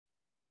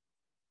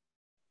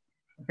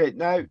Okay,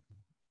 now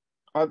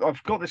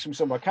I've got this from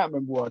somewhere. I can't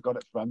remember where I got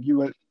it from.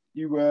 You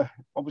were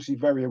obviously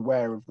very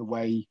aware of the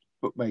way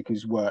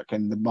bookmakers work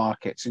and the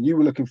markets, and you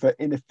were looking for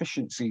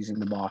inefficiencies in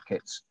the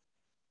markets.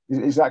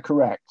 Is that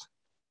correct?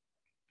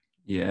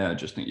 Yeah, I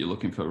just think you're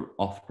looking for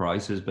off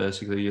prices.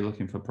 Basically, you're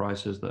looking for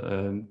prices that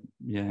are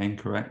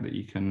incorrect, that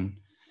you can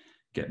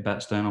get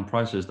bets down on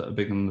prices that are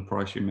bigger than the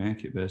price you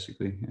make it,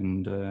 basically.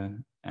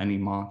 And any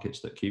markets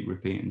that keep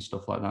repeating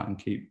stuff like that and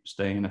keep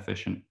staying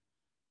efficient.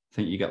 I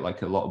think you get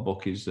like a lot of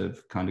bookies that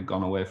have kind of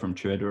gone away from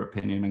trader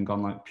opinion and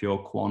gone like pure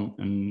quant,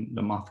 and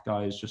the math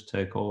guys just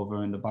take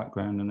over in the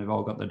background, and they've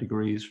all got their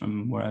degrees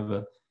from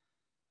wherever.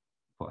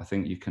 But I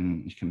think you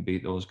can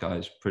beat those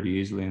guys pretty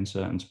easily in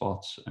certain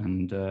spots,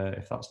 and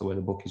if that's the way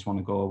the bookies want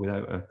to go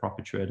without a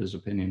proper trader's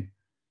opinion,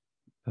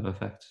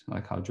 perfect.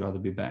 Like, I'd rather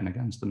be betting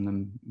against them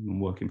than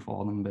working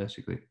for them,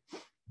 basically.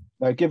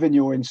 Now, given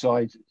your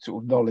inside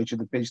sort of knowledge of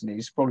the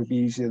business, probably be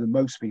easier than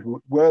most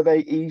people. Were they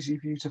easy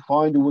for you to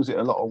find, or was it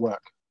a lot of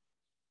work?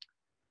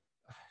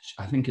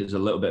 I think it's a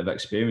little bit of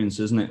experience,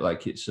 isn't it?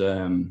 Like, it's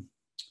like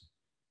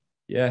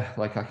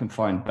I can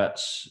find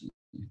bets,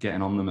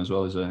 getting on them as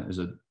well as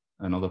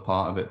another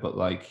part of it. But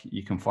like,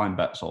 you can find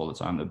bets all the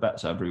time. The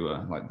bets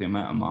everywhere. Like, the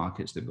amount of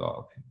markets they've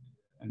got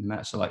and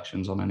net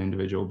selections on an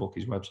individual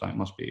bookie's website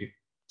must be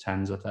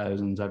tens of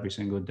thousands every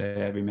single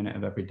day, every minute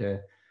of every day.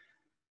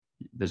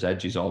 There's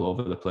edges all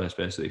over the place,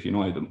 basically. If you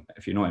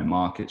know how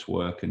markets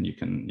work, and you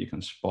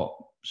can spot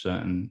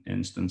certain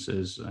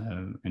instances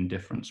in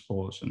different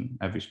sports, and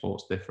every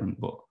sport's different.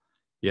 But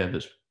yeah,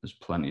 there's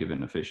plenty of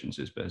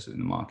inefficiencies basically in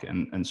the market,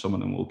 and some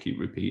of them will keep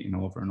repeating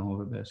over and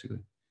over, basically.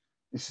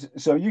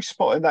 So you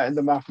spotted that in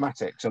the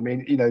mathematics? I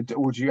mean,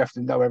 or do you have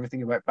to know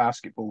everything about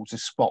basketball to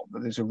spot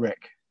that there's a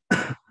rick?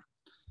 I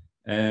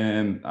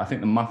think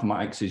the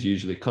mathematics is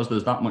usually, because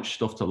there's that much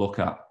stuff to look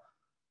at,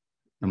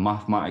 the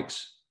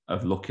mathematics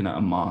of looking at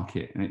a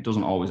market, and it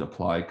doesn't always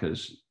apply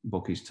because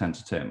bookies tend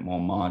to take more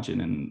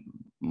margin in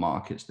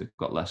markets they've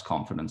got less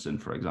confidence in,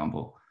 for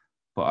example.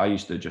 But I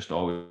used to just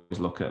always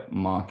look at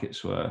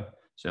markets where,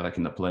 say, like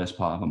in the place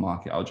part of a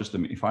market, I'll just,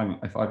 if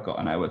I've got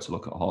an hour to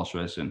look at horse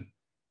racing,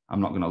 I'm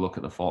not going to look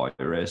at the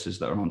 40 races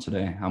that are on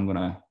today. I'm going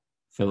to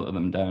filter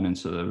them down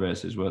into the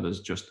races where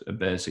there's just a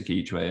basic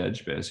each way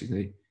edge,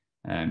 basically,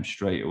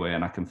 straight away,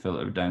 and I can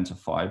filter it down to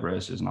 5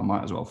 races, and I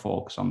might as well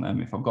focus on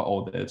them. If I've got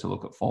all day to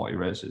look at 40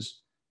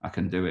 races, I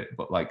can do it.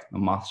 But like, the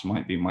maths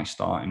might be my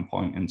starting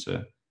point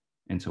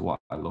into what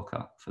I look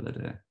at for the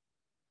day.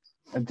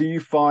 And do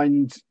you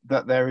find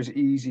that they're as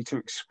easy to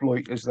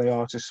exploit as they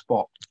are to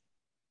spot?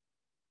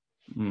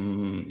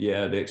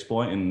 Yeah,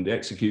 the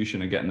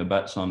execution of getting the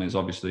bets on is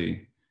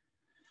obviously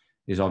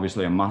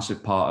a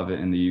massive part of it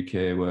in the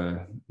UK,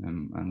 where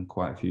and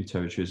quite a few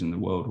territories in the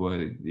world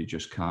where they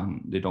just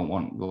can't. They don't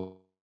want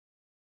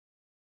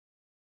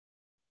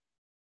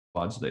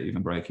lads that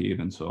even break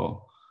even.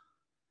 So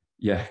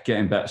yeah,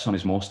 getting bets on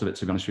is most of it,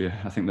 to be honest with you.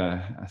 I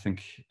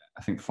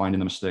think finding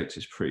the mistakes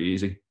is pretty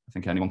easy. I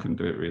think anyone can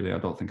do it, really. I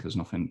don't think there's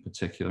nothing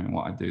particular in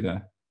what I do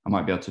there. I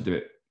might be able to do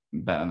it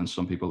better than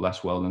some people,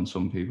 less well than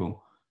some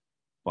people,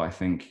 but I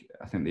think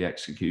the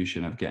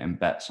execution of getting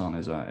bets on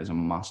is a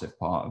massive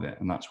part of it,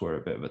 and that's where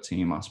a bit of a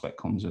team aspect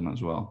comes in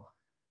as well.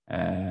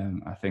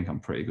 I think I'm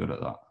pretty good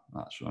at that.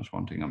 That's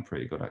one thing I'm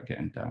pretty good at,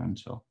 getting down.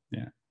 So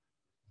yeah.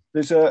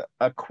 There's a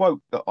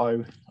quote that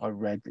I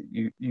read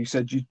that you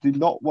said you did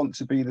not want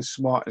to be the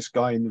smartest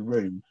guy in the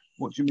room.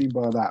 What do you mean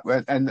by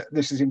that? And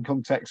this is in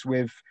context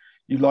with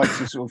you like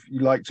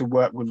to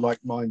work with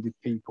like-minded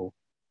people.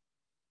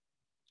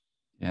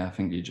 Yeah, I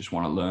think you just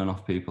want to learn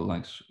off people.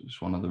 Like,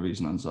 it's one of the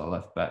reasons I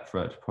left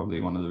Betfred. Probably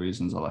one of the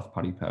reasons I left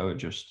Paddy Power.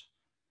 Just,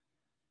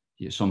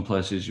 yeah, some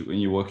places when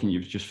you're working, you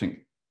just think,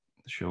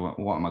 sure,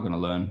 what am I going to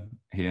learn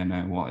here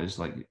now? What is,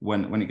 like,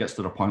 when it gets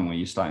to the point where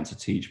you're starting to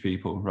teach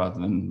people rather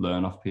than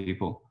learn off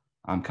people,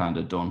 I'm kind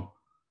of done.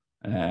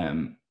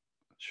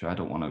 Sure, I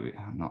don't want to be.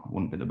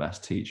 Wouldn't be the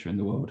best teacher in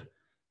the world.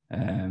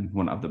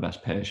 Wouldn't have the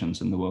best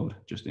patience in the world,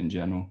 just in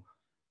general.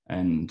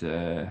 And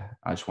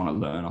I just want to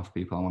learn off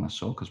people. I want to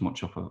soak as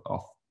much up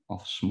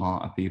off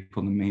smarter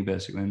people than me,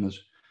 basically. And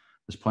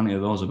there's plenty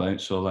of those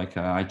about. So like,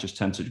 I just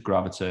tend to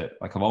gravitate.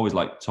 Like, I've always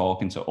liked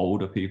talking to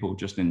older people,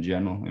 just in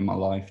general in my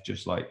life.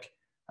 Just like,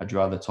 I'd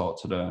rather talk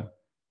to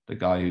the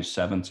guy who's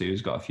 70,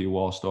 who's got a few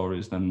war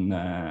stories,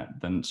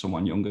 than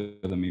someone younger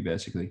than me,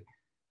 basically.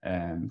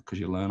 Because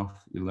you learn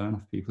off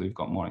people who've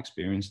got more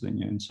experience than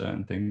you in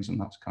certain things, and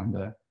that's kind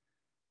of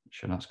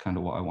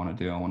what I want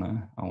to do. I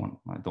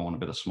don't want to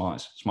be the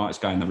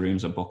smartest guy in the room.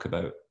 Is a book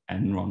about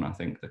Enron. I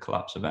think The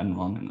Collapse of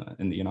Enron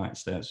in the United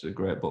States is a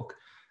great book.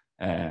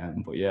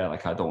 But yeah,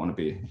 like, I don't want to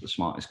be the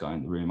smartest guy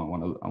in the room. I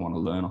want to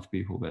learn off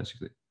people,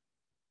 basically.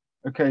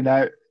 Okay,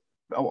 now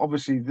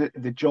obviously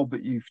the job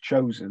that you've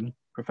chosen,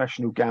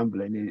 professional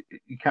gambling,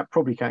 you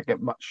probably can't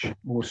get much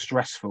more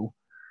stressful.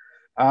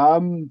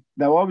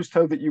 Now, I was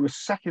told that you were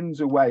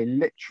seconds away,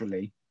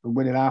 literally, from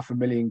winning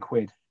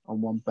 £500,000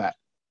 on one bet,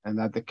 and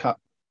had the cut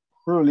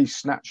really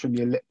snatched from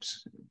your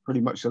lips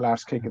pretty much the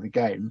last kick of the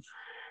game,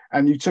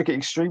 and you took it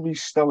extremely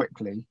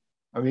stoically.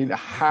 I mean,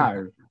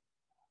 how?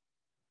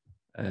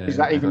 Is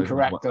that I even don't even know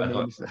correct? I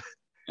mean,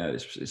 yeah,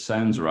 it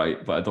sounds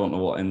right, but I don't know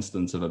what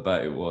instance of a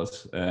bet it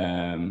was.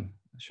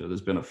 Sure,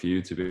 there's been a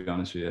few, to be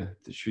honest with you.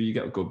 Sure, you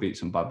get good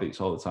beats and bad beats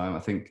all the time. I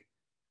think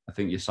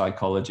your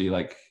psychology,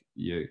 like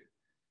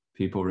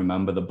people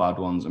remember the bad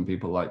ones, and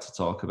people like to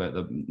talk about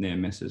the near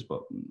misses,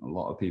 but a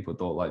lot of people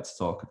don't like to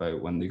talk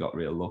about when they got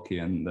real lucky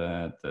and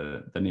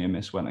the near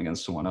miss went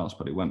against someone else,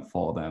 but it went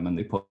for them, and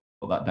they put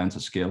that down to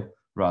skill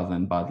rather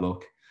than bad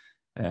luck.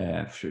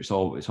 It's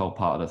all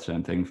part of the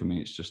same thing for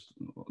me. It's just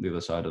the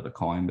other side of the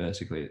coin,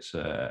 basically. It's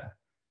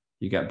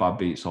you get bad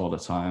beats all the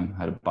time.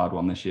 I had a bad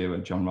one this year where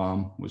John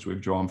Rahm was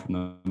withdrawn from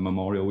the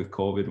Memorial with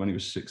COVID when he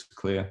was sixth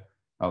clear.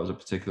 That was a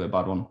particular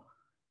bad one.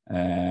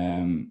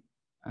 And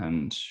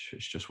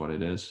it's just what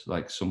it is.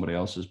 Like, somebody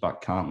else's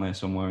back can't lay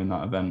somewhere in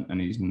that event,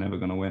 and he's never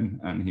going to win,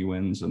 and he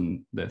wins,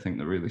 and they think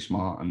they're really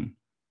smart. And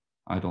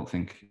I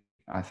think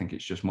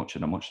it's just much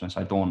of the muchness.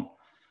 I don't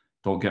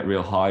get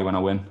real high when I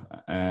win.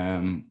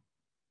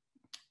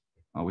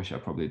 I wish I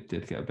probably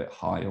did get a bit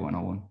higher when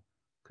I won,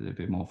 because it'd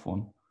be more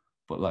fun.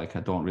 But like, I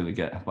don't really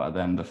get, but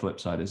then the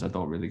flip side is I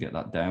don't really get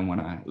that down when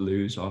I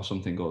lose or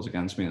something goes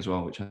against me as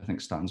well, which I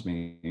think stands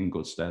me in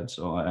good stead.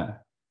 So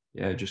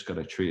yeah, just got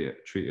to treat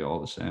it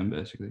all the same,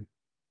 basically.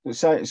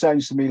 it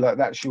sounds to me like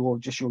that's your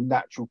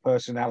natural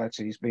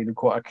personality, as being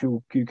quite a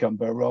cool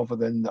cucumber rather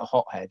than a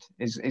hothead.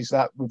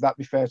 Would that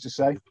be fair to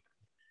say?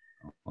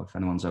 Well, if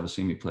anyone's ever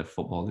seen me play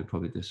football, they'd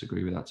probably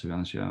disagree with that, to be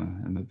honest. Yeah,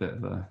 I'm a bit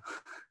of a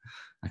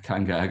I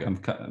can't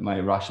get my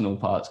irrational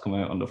parts come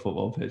out on the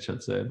football pitch,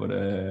 I'd say. But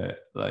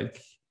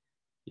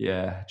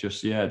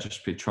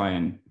just be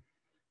trying.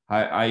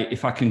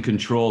 If I can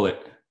control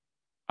it,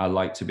 I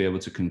like to be able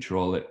to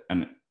control it.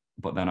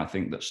 But then I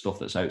think that stuff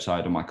that's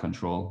outside of my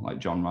control, like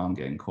John Rahm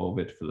getting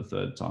COVID for the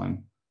third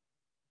time,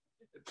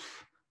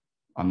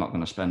 I'm not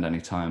going to spend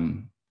any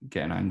time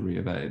getting angry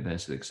about it,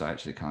 basically, because I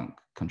actually can't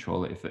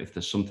control it. If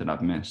there's something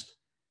I've missed,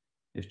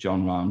 if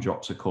John Rahm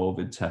drops a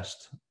COVID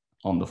test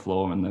on the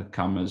floor and the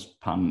cameras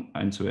pan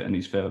into it and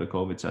he's failed a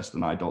COVID test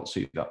and I don't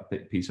see that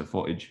piece of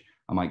footage,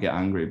 I might get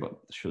angry, but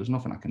sure, there's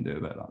nothing I can do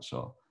about that.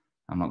 So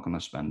I'm not going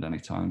to spend any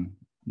time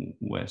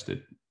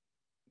wasted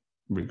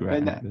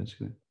regretting it,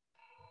 basically.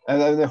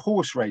 And the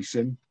horse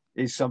racing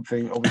is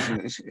something,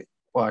 obviously,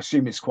 I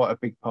assume it's quite a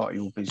big part of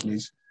your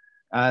business.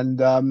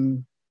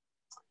 And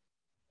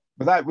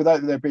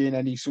without there being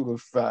any sort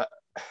of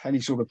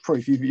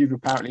proof, you've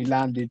apparently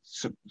landed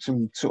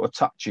some sort of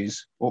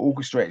touches or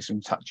orchestrated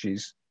some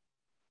touches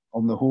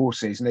on the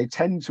horses, and they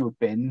tend to have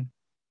been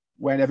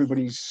when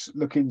everybody's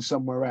looking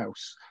somewhere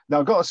else. Now,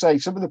 I've got to say,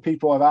 some of the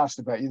people I've asked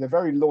about you, they're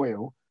very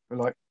loyal. They're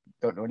like,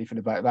 don't know anything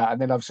about that. And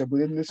then I've said,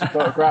 well, isn't this a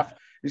photograph?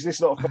 Is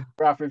this not a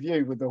photograph of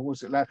you with the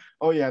horse at land?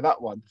 Oh, yeah,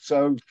 that one.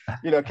 So, I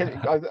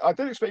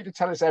don't expect you to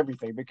tell us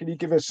everything, but can you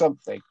give us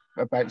something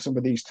about some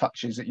of these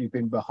touches that you've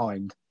been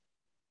behind?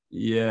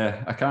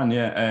 Yeah, I can,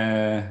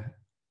 yeah.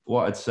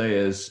 What I'd say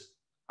is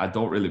I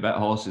don't really bet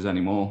horses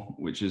anymore,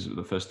 which is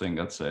the first thing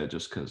I'd say,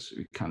 just because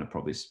we kindly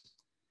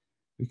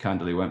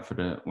went for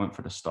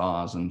the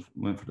stars and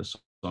went for the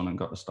sun and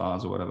got the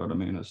stars, or whatever, the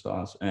moon or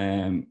stars.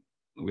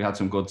 We had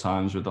some good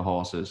times with the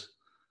horses.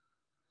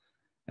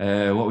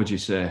 What would you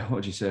say? What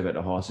would you say about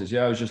the horses?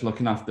 Yeah, I was just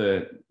looking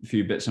after a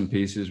few bits and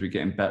pieces. We're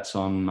getting bets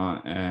on.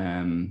 How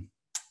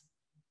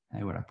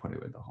would I put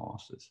it with the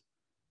horses?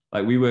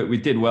 Like, we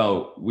did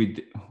well.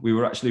 We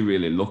were actually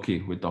really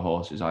lucky with the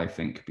horses, I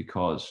think,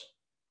 because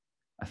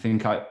I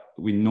think I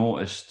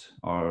noticed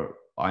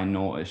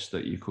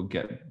that you could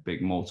get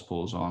big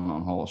multiples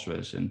on horse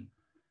racing,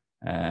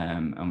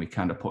 and we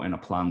kind of put in a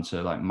plan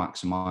to like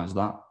maximize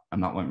that,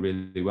 and that went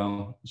really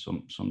well.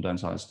 Some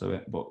downsides to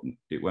it, but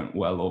it went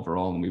well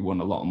overall, and we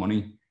won a lot of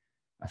money.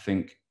 I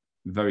think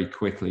very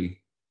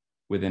quickly,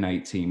 within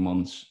 18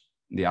 months,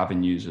 the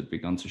avenues had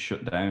begun to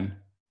shut down,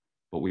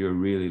 but we were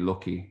really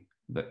lucky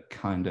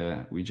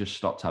that we just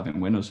stopped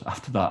having winners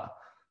after that.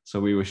 So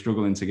we were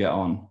struggling to get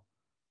on,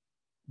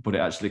 but it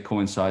actually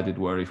coincided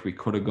where if we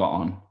could have got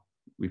on,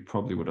 we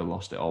probably would have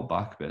lost it all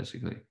back,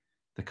 basically.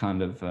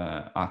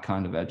 Our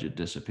kind of edge had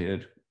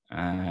disappeared,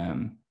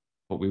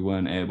 but we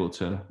weren't able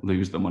to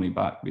lose the money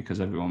back because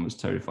everyone was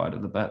terrified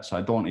of the bet. So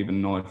I don't even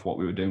know if what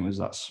we were doing was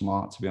that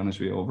smart, to be honest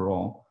with you.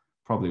 Overall,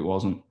 probably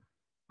wasn't,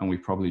 and we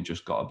probably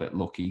just got a bit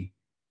lucky,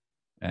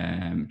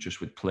 just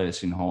with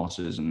placing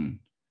horses. And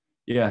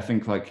yeah, I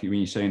think, like when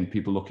you're saying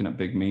people looking at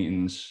big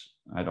meetings,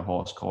 I had a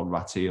horse called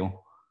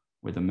Rateel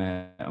with a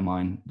mate of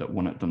mine that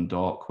won at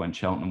Dundalk when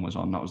Cheltenham was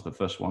on. That was the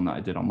first one that I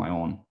did on my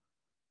own,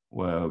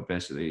 where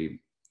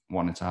basically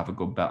wanted to have a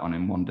good bet on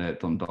him one day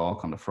at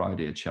Dundalk on the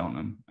Friday at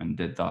Cheltenham, and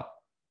did that,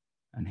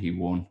 and he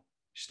won.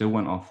 He still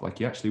went off, like,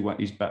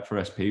 his bet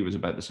for SP was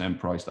about the same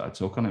price that I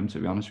took on him, to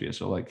be honest with you.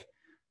 So like,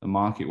 the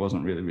market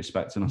wasn't really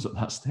respecting us at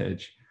that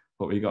stage,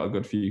 but we got a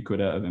good few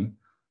quid out of him.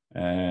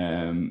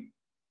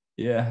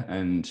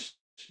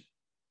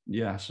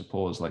 I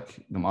suppose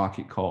like the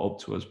market caught up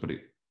to us, but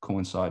it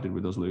coincided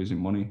with us losing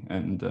money,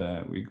 and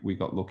we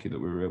got lucky that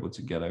we were able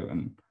to get out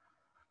and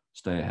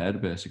stay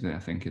ahead, basically, I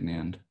think, in the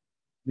end.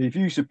 You've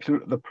used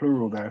the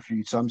plural there a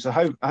few times. So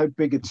how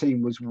big a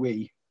team was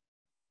we?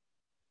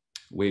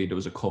 there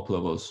was a couple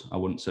of us. I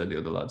wouldn't say the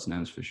other lads'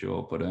 names for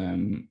sure, but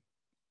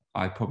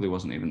I probably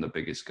wasn't even the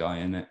biggest guy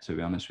in it, to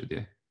be honest with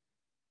you.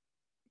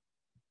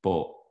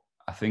 But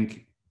I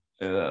think,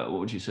 what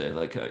would you say?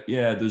 Like,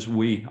 I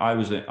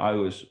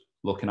was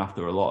looking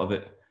after a lot of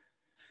it.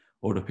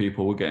 Other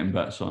people were getting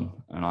bets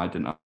on, and I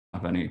didn't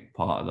have any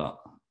part of that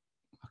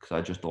because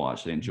I just don't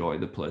actually enjoy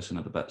the placing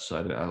of the bet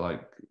side of it. I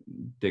like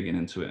digging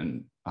into it,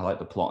 and I like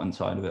the plotting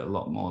side of it a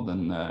lot more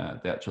than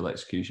the actual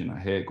execution. I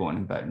hate going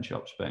in betting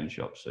shops.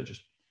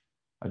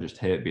 I just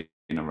hate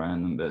being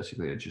around them.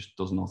 Basically, it just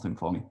does nothing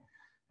for me.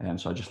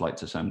 So I just like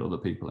to send other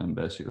people in,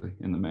 basically,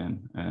 in the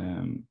main.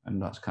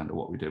 And that's kind of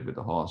what we did with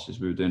the horses.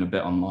 We were doing a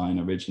bit online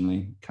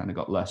originally, kind of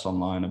got less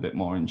online, a bit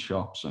more in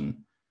shops, and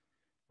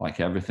like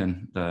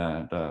everything,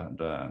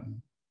 the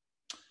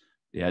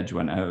edge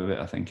went out of it,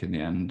 I think, in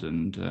the end,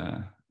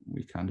 and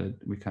we kind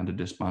of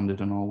disbanded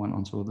and all went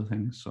on to other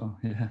things. So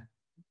yeah.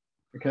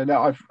 Okay,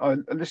 now I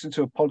listened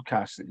to a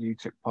podcast that you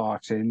took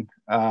part in,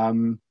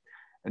 and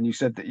you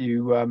said that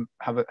you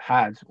have,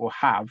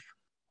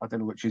 I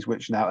don't know which is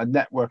which now, a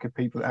network of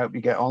people that help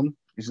you get on.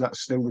 Is that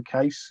still the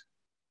case?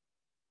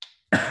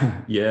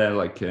 Yeah,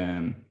 like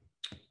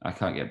I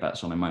can't get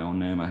bets on in my own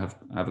name. I have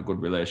a good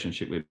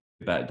relationship with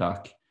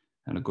BetDAC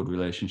and a good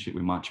relationship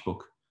with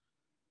Matchbook.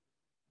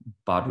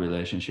 Bad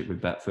relationship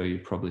with Betfair,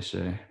 you'd probably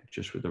say,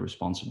 just with the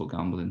responsible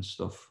gambling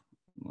stuff.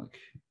 Like,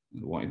 I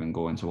won't even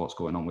go into what's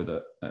going on with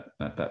it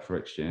at Betfair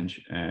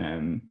Exchange.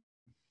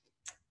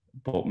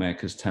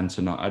 Bookmakers tend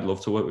to not. I'd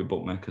love to work with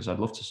bookmakers. I'd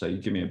love to say,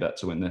 give me a bet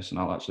to win this, and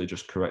I'll actually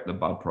just correct the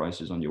bad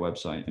prices on your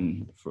website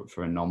and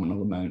for a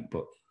nominal amount.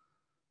 But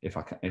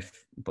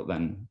but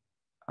then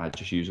I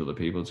just use other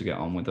people to get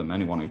on with them.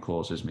 Anyone who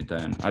closes me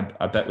down,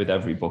 I bet with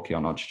every bookie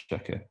on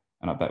Oddschecker,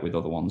 and I bet with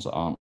other ones that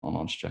aren't on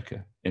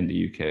Oddschecker in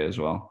the UK as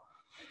well.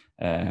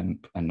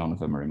 And none of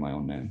them are in my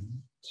own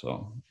name.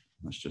 So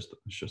it's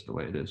just the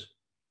way it is.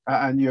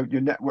 And your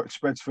network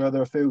spreads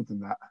further afield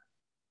than that?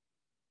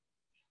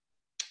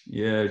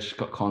 Yeah, just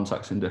got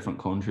contacts in different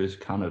countries: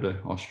 Canada,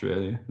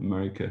 Australia,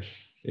 America,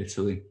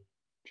 Italy,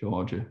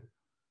 Georgia.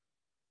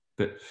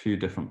 Few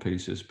different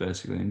pieces,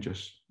 basically, and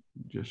just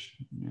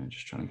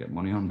trying to get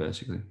money on,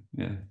 basically.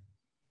 Yeah.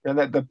 Yeah.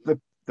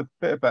 The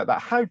bit about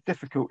that, how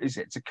difficult is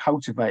it to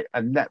cultivate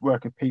a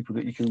network of people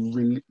that you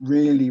can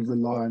really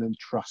rely on and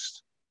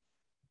trust?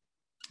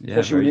 Yeah,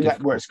 especially when your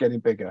network's getting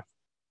bigger.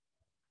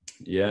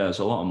 Yeah, there's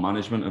a lot of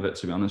management of it,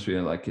 to be honest with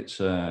you. Like,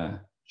 it's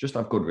just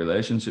have good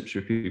relationships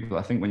with people.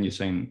 I think when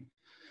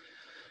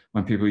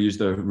people use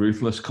the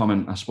ruthless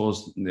comment, I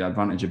suppose the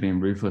advantage of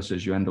being ruthless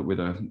is you end up with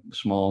a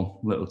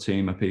small little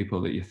team of people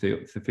that you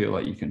feel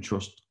like you can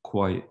trust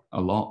quite a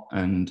lot,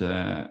 and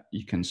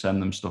you can send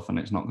them stuff and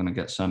it's not going to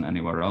get sent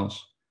anywhere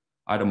else.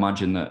 I'd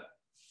imagine that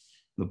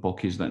the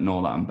bookies that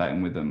know that I'm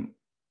betting with them,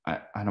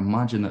 I'd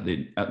imagine that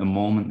at the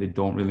moment they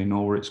don't really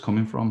know where it's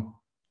coming from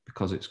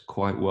because it's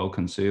quite well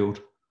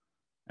concealed.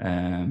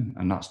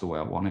 And that's the way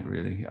I want it,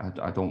 really.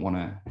 I don't want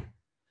to.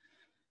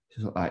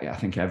 I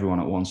think everyone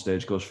at one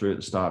stage goes through at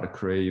the start of a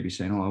career. You'd be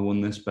saying, "Oh, I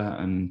won this bet,"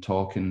 and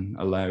talking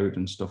aloud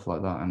and stuff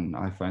like that. And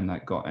I find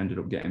that ended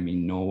up getting me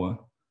nowhere.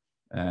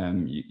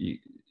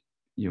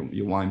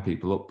 You wind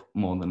people up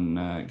more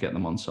than get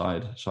them on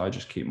side. So I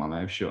just keep my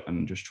mouth shut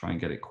and just try and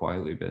get it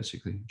quietly,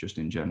 basically, just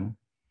in general.